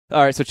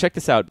All right, so check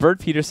this out.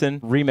 Bird Peterson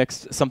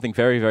remixed something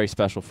very, very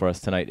special for us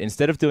tonight.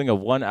 Instead of doing a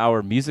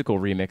 1-hour musical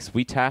remix,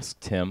 we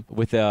tasked him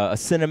with a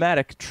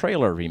cinematic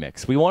trailer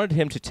remix. We wanted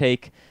him to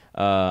take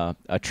a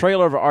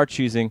trailer of our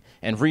choosing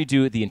and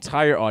redo the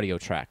entire audio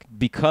track.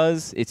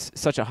 Because it's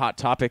such a hot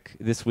topic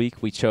this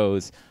week, we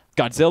chose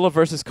Godzilla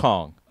vs.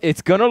 Kong.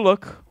 It's going to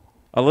look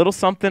a little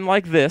something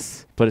like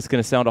this, but it's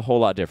going to sound a whole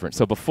lot different.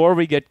 So before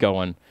we get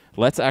going,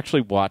 let's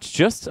actually watch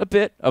just a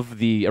bit of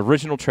the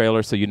original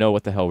trailer so you know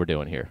what the hell we're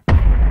doing here.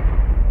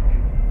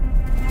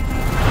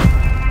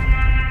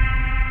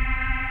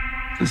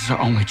 This is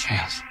our only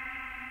chance.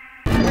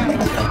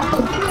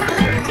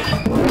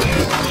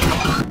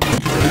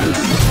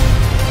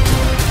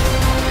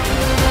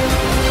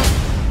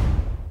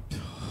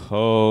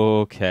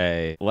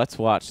 Okay, let's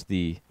watch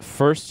the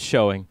first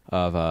showing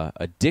of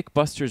a Dick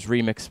Busters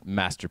remix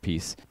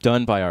masterpiece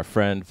done by our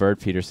friend Bird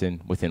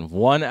Peterson within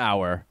 1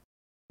 hour.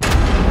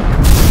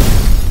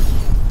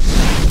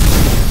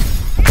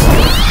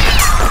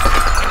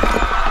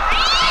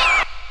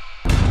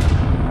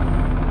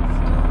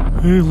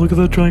 Hey, look at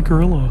that giant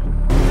gorilla.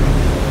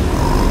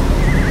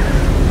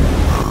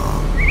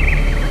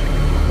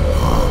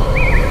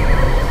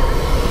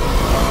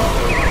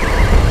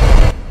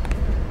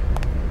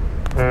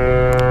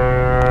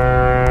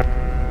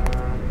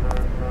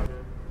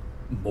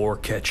 More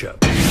ketchup.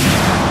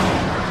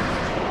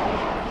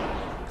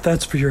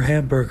 That's for your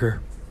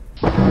hamburger.